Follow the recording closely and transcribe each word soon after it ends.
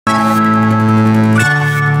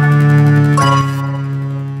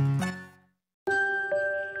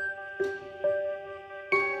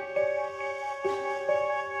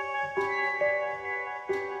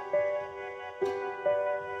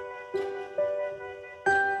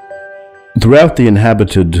Throughout the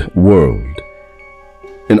inhabited world,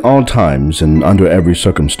 in all times and under every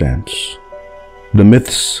circumstance, the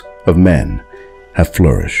myths of men have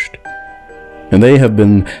flourished, and they have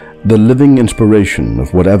been the living inspiration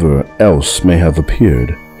of whatever else may have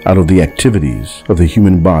appeared out of the activities of the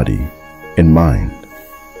human body and mind.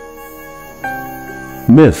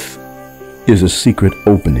 Myth is a secret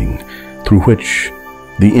opening through which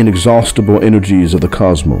the inexhaustible energies of the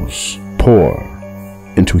cosmos pour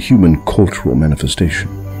into human cultural manifestation.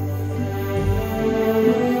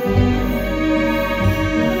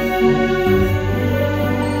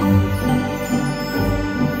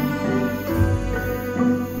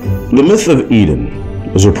 The myth of Eden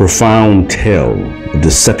is a profound tale of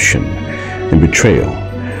deception and betrayal.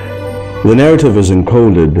 The narrative is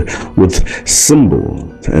encoded with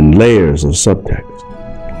symbols and layers of subtext.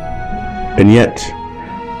 And yet,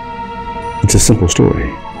 it's a simple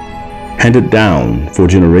story, handed down for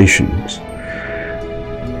generations.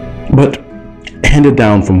 But handed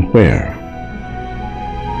down from where?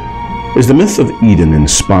 Is the myth of Eden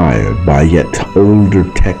inspired by yet older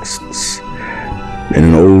texts and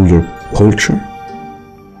an older culture?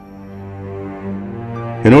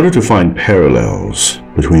 In order to find parallels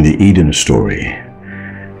between the Eden story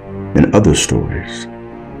and other stories,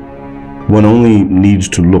 one only needs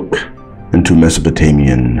to look into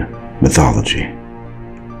Mesopotamian mythology.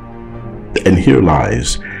 And here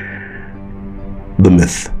lies the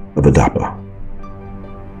myth of Adapa,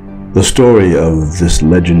 the story of this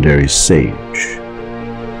legendary sage,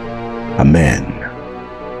 a man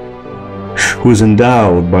who is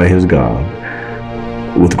endowed by his God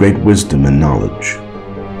with great wisdom and knowledge,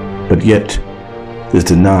 but yet is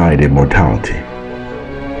denied immortality.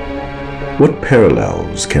 What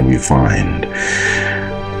parallels can we find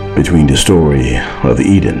between the story of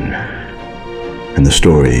Eden and the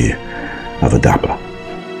story of Adapa?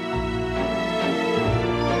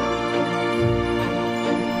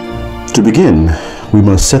 To begin, we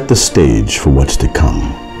must set the stage for what's to come.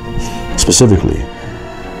 Specifically,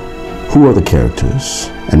 who are the characters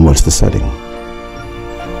and what's the setting?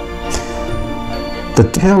 The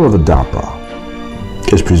tale of Adapa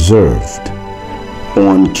is preserved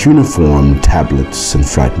on cuneiform tablets and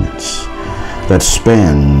fragments that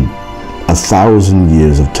span 1,000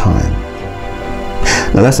 years of time.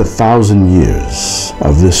 Now that's 1,000 years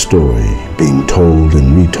of this story being told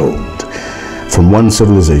and retold from one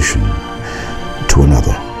civilization to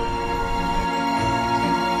another.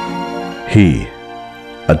 He,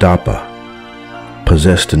 Adapa,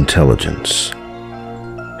 possessed intelligence.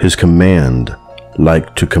 His command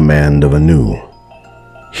like to command of Anu.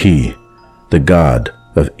 He, the god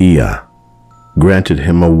of Ea, granted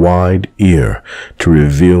him a wide ear to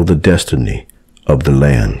reveal the destiny of the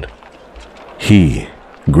land. He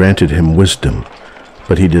granted him wisdom,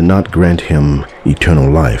 but he did not grant him eternal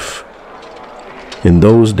life. In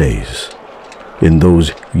those days, in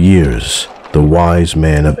those years, the wise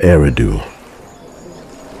man of Eridu,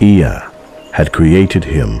 Ea, had created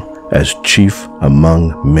him as chief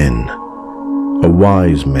among men, a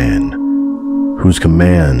wise man whose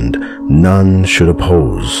command none should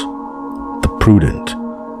oppose, the prudent,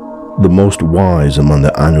 the most wise among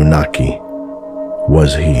the Anunnaki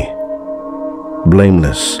was he,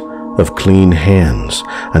 blameless, of clean hands,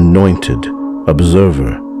 anointed,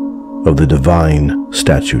 observer of the divine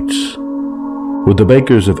statutes. With the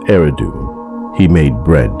bakers of Eridu, he made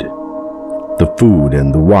bread. The food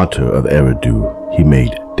and the water of Eridu he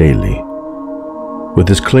made daily. With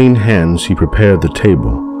his clean hands he prepared the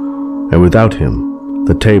table, and without him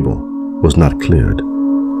the table was not cleared.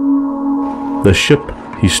 The ship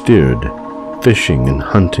he steered, fishing and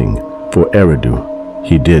hunting for Eridu,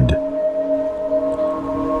 he did.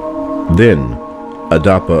 Then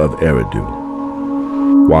Adapa of Eridu,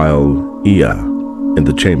 while Ea in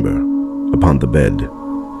the chamber upon the bed,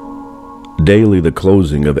 daily the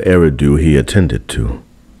closing of Eridu he attended to.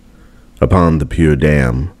 Upon the pure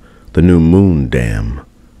dam, the new moon dam,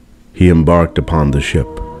 he embarked upon the ship.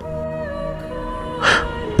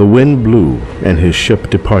 The wind blew, and his ship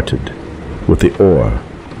departed. With the oar,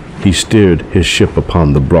 he steered his ship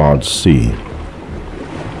upon the broad sea.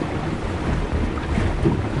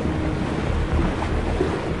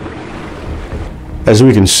 As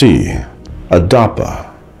we can see, Adapa,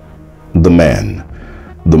 the man,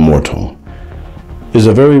 the mortal, is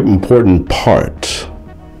a very important part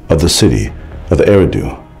of the city of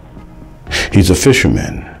Eridu. He's a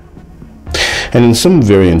fisherman. And in some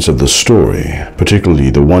variants of the story, particularly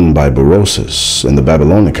the one by Berosus in the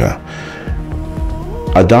Babylonica,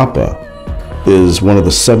 Adapa is one of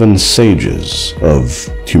the 7 sages of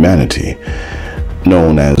humanity,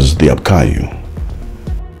 known as the Apkayu.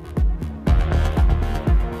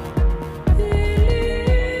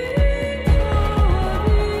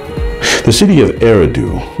 The city of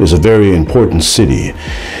Eridu is a very important city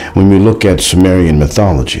when we look at Sumerian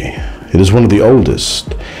mythology. It is one of the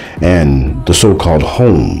oldest and the so-called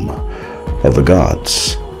home of the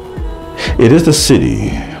gods. It is the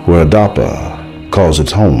city where Adapa calls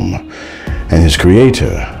its home, and his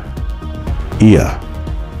creator, Ea,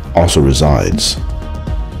 also resides.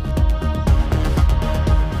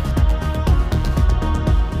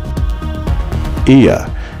 Ea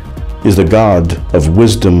is the god of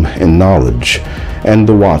wisdom and knowledge and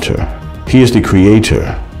the water. He is the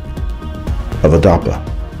creator of Adapa.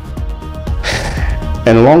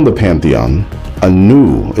 And along the pantheon,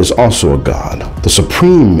 Anu is also a god, the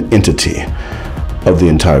supreme entity of the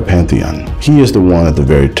entire pantheon. He is the one at the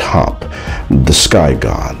very top, the sky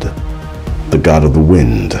god, the god of the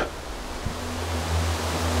wind.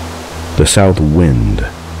 The south wind,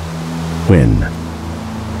 when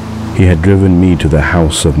he had driven me to the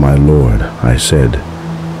house of my Lord, I said,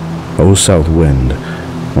 O south wind,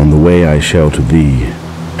 on the way I shall to thee,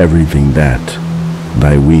 everything that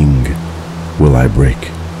thy wing will I break.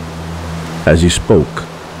 As he spoke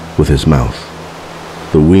with his mouth,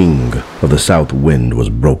 the wing of the south wind was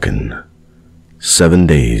broken. 7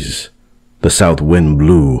 days the south wind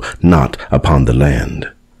blew not upon the land.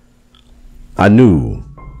 Anu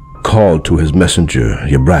called to his messenger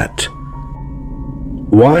Yabrat,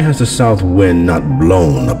 Why has the south wind not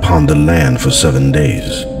blown upon the land for 7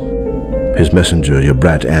 days? His messenger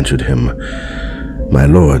Yabrat answered him, My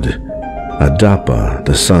lord, Adapa,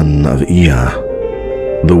 the son of Ea,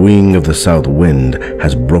 the wing of the south wind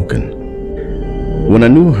has broken. When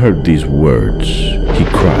Anu heard these words, he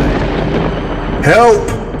cried, Help!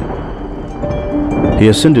 He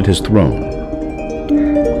ascended his throne.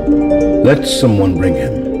 Let someone bring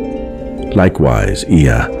him. Likewise,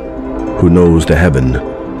 Ea, who knows the heaven,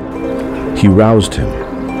 he roused him.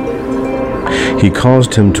 He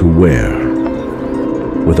caused him to wear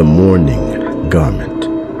with a mourning garment.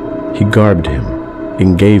 He garbed him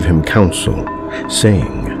and gave him counsel,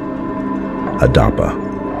 saying, Adapa,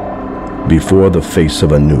 before the face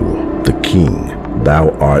of Anu, the king,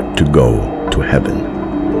 thou art to go to heaven.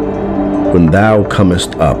 When thou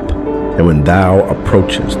comest up, and when thou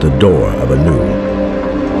approachest the door of Anu,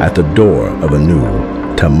 at the door of Anu,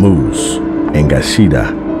 Tammuz and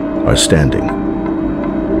Gashida are standing.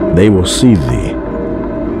 They will see thee,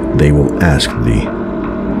 they will ask thee,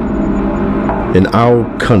 In our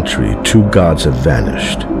country 2 gods have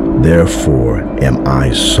vanished, therefore am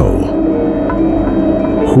I so.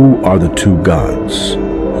 Who are the 2 gods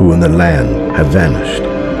who in the land have vanished?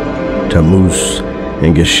 Tammuz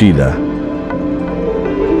and Gashida.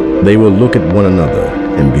 They will look at one another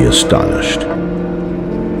and be astonished.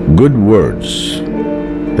 Good words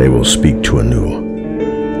they will speak to Anu,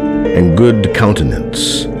 and good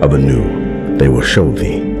countenance of Anu they will show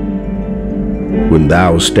thee. When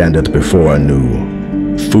thou standest before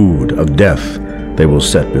Anu, food of death they will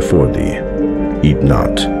set before thee, eat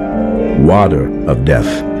not. Water of death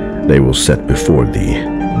they will set before thee,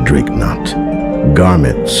 drink not.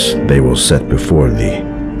 Garments they will set before thee,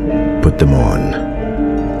 put them on.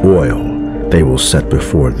 Oil they will set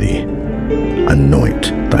before thee,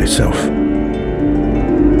 anoint thyself.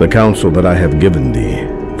 The counsel that I have given thee,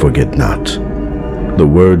 forget not. The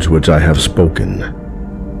words which I have spoken,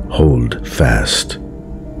 hold fast.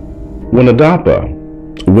 When Adapa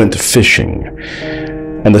went fishing,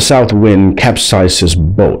 and the south wind capsized his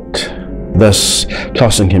boat, thus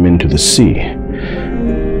tossing him into the sea,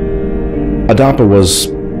 Adapa was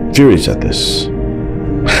furious at this.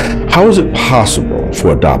 How is it possible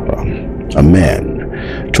for Adapa, a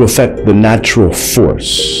man, to affect the natural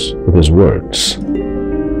force with his words?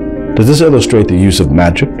 Does this illustrate the use of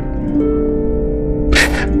magic?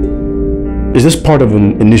 Is this part of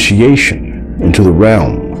an initiation into the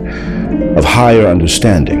realm of higher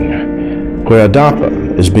understanding, where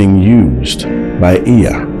Adapa is being used by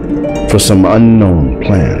Ea for some unknown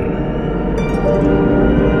plan?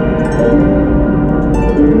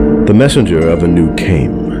 The messenger of Anu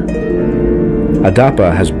came.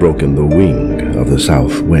 Adapa has broken the wing of the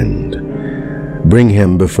south wind. Bring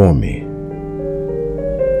him before me.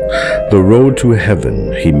 The road to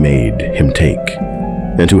heaven he made him take,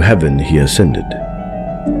 and to heaven he ascended.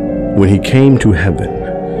 When he came to heaven,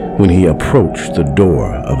 when he approached the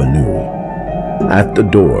door of Anu, at the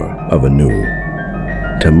door of Anu,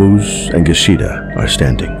 Tammuz and Gashida are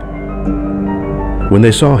standing. When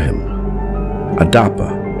they saw him,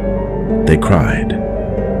 Adapa, they cried,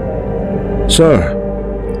 Sir,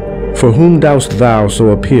 for whom dost thou so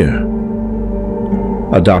appear?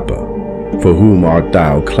 Adapa, for whom art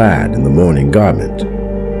thou clad in the mourning garment?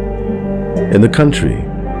 In the country,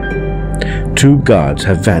 2 gods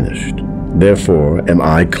have vanished, Therefore am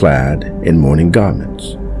I clad in mourning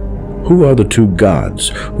garments. Who are the two gods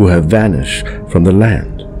who have vanished from the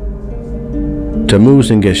land? Tammuz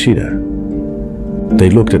and Geshida. They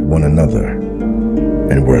looked at one another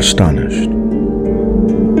and were astonished.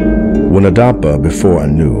 When Adapa before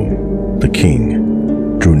Anu, the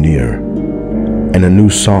king, drew near, and Anu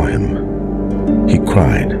saw him, he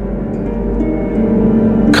cried,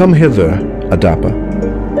 "Come hither, Adapa.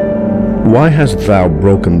 Why hast thou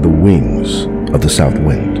broken the wings of the south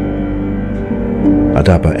wind?"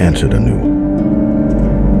 Adapa answered Anu,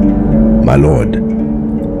 "My lord,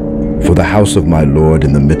 for the house of my lord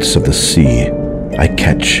in the midst of the sea, I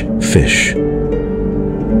catch fish.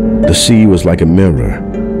 The sea was like a mirror,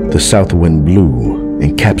 the south wind blew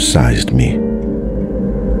and capsized me.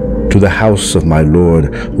 To the house of my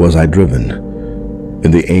lord was I driven,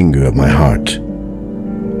 in the anger of my heart.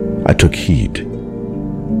 I took heed."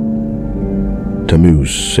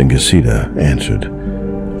 Tammuz and Geshida answered,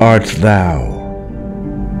 "Art thou?"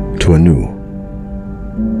 To Anu,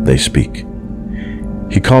 they speak.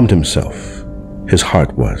 He calmed himself, his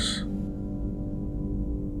heart was.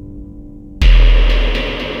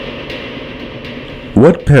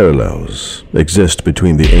 What parallels exist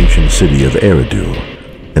between the ancient city of Eridu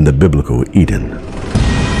and the biblical Eden?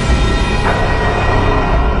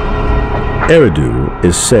 Eridu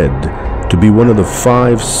is said to be one of the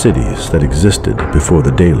 5 cities that existed before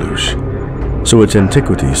the deluge, so its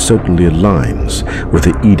antiquity certainly aligns with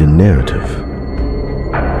the Eden narrative.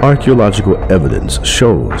 Archaeological evidence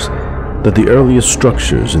shows that the earliest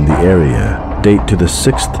structures in the area date to the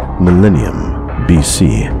 6th millennium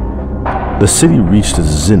BC. The city reached its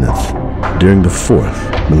zenith during the 4th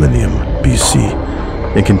millennium BC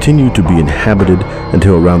and continued to be inhabited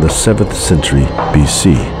until around the 7th century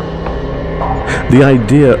BC. The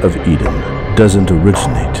idea of Eden doesn't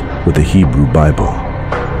originate with the Hebrew Bible,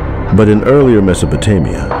 but in earlier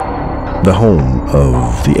Mesopotamia, the home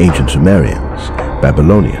of the ancient Sumerians,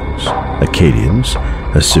 Babylonians, Akkadians,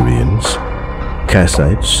 Assyrians,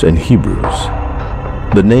 Kassites, and Hebrews.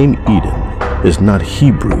 The name Eden is not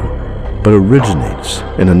Hebrew, but originates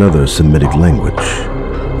in another Semitic language,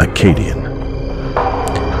 Akkadian.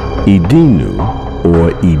 Edenu,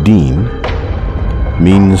 or Eden,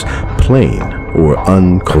 means plain or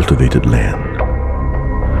uncultivated land.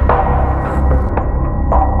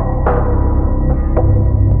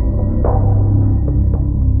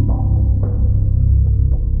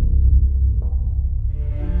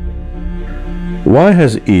 Why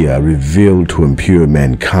has Ea revealed to impure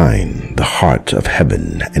mankind the heart of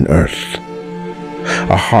heaven and earth?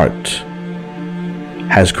 A heart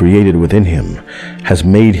has created within him, has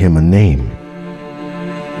made him a name.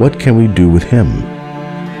 What can we do with him?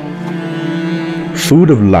 Food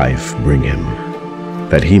of life bring him,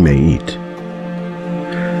 that he may eat.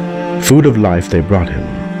 Food of life they brought him,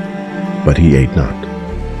 but he ate not.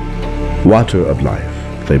 Water of life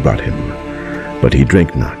they brought him, but he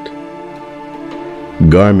drank not.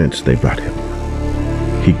 Garments they brought him,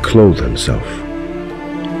 he clothed himself.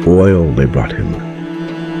 Oil they brought him,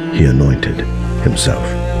 he anointed himself.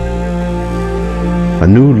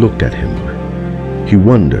 Anu looked at him, he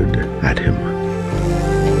wondered at him.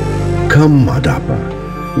 "Come, Adapa,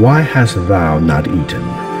 why hast thou not eaten,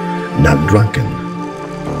 not drunken?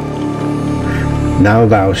 Now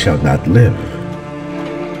thou shalt not live."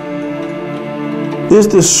 Is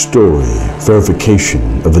this story verification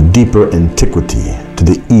of a deeper antiquity to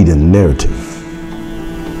the Eden narrative?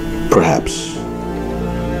 Perhaps.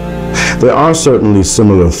 There are certainly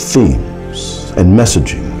similar themes and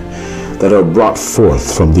messaging that are brought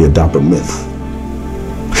forth from the Adapa myth.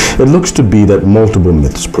 It looks to be that multiple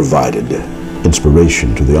myths provided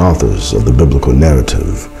inspiration to the authors of the biblical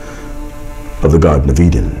narrative of the Garden of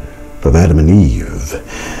Eden, of Adam and Eve,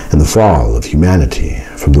 and the fall of humanity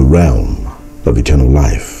from the realm of eternal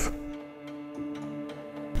life.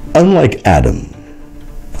 Unlike Adam,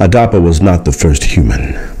 Adapa was not the first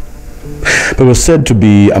human, but was said to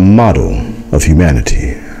be a model of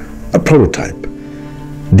humanity, a prototype,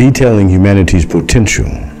 detailing humanity's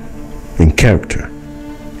potential and character.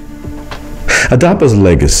 Adapa's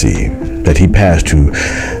legacy that he passed to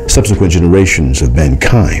subsequent generations of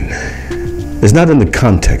mankind is not in the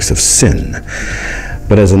context of sin,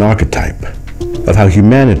 but as an archetype of how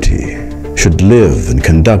humanity should live and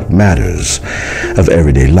conduct matters of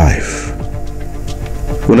everyday life.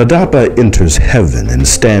 When Adapa enters heaven and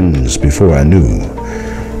stands before Anu,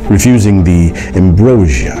 refusing the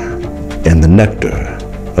ambrosia and the nectar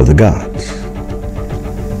of the gods,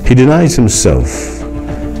 he denies himself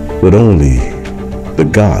what only the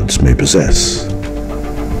gods may possess.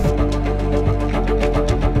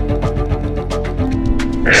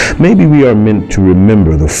 Maybe we are meant to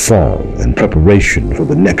remember the fall in preparation for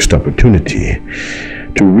the next opportunity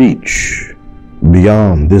to reach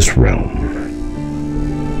beyond this realm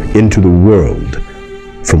into the world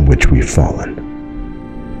from which we've fallen.